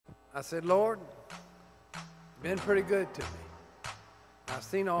I said, Lord, you've been pretty good to me. I've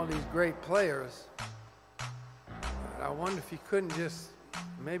seen all these great players, but I wonder if you couldn't just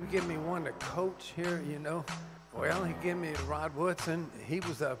maybe give me one to coach here, you know. Well, he gave me Rod Woodson. He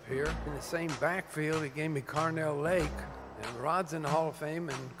was up here in the same backfield. He gave me Carnell Lake, and Rod's in the Hall of Fame,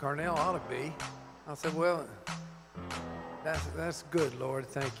 and Carnell ought to be. I said, well, that's good, Lord.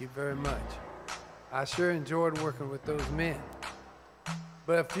 Thank you very much. I sure enjoyed working with those men.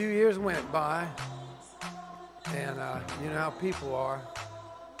 But a few years went by, and you know how people are.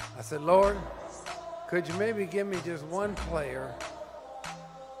 I said, Lord, could you maybe give me just one player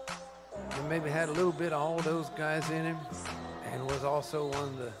that maybe had a little bit of all those guys in him and was also one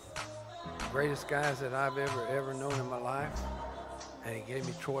of the greatest guys that I've ever known in my life? And he gave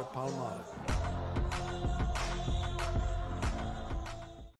me Troy Polamalu.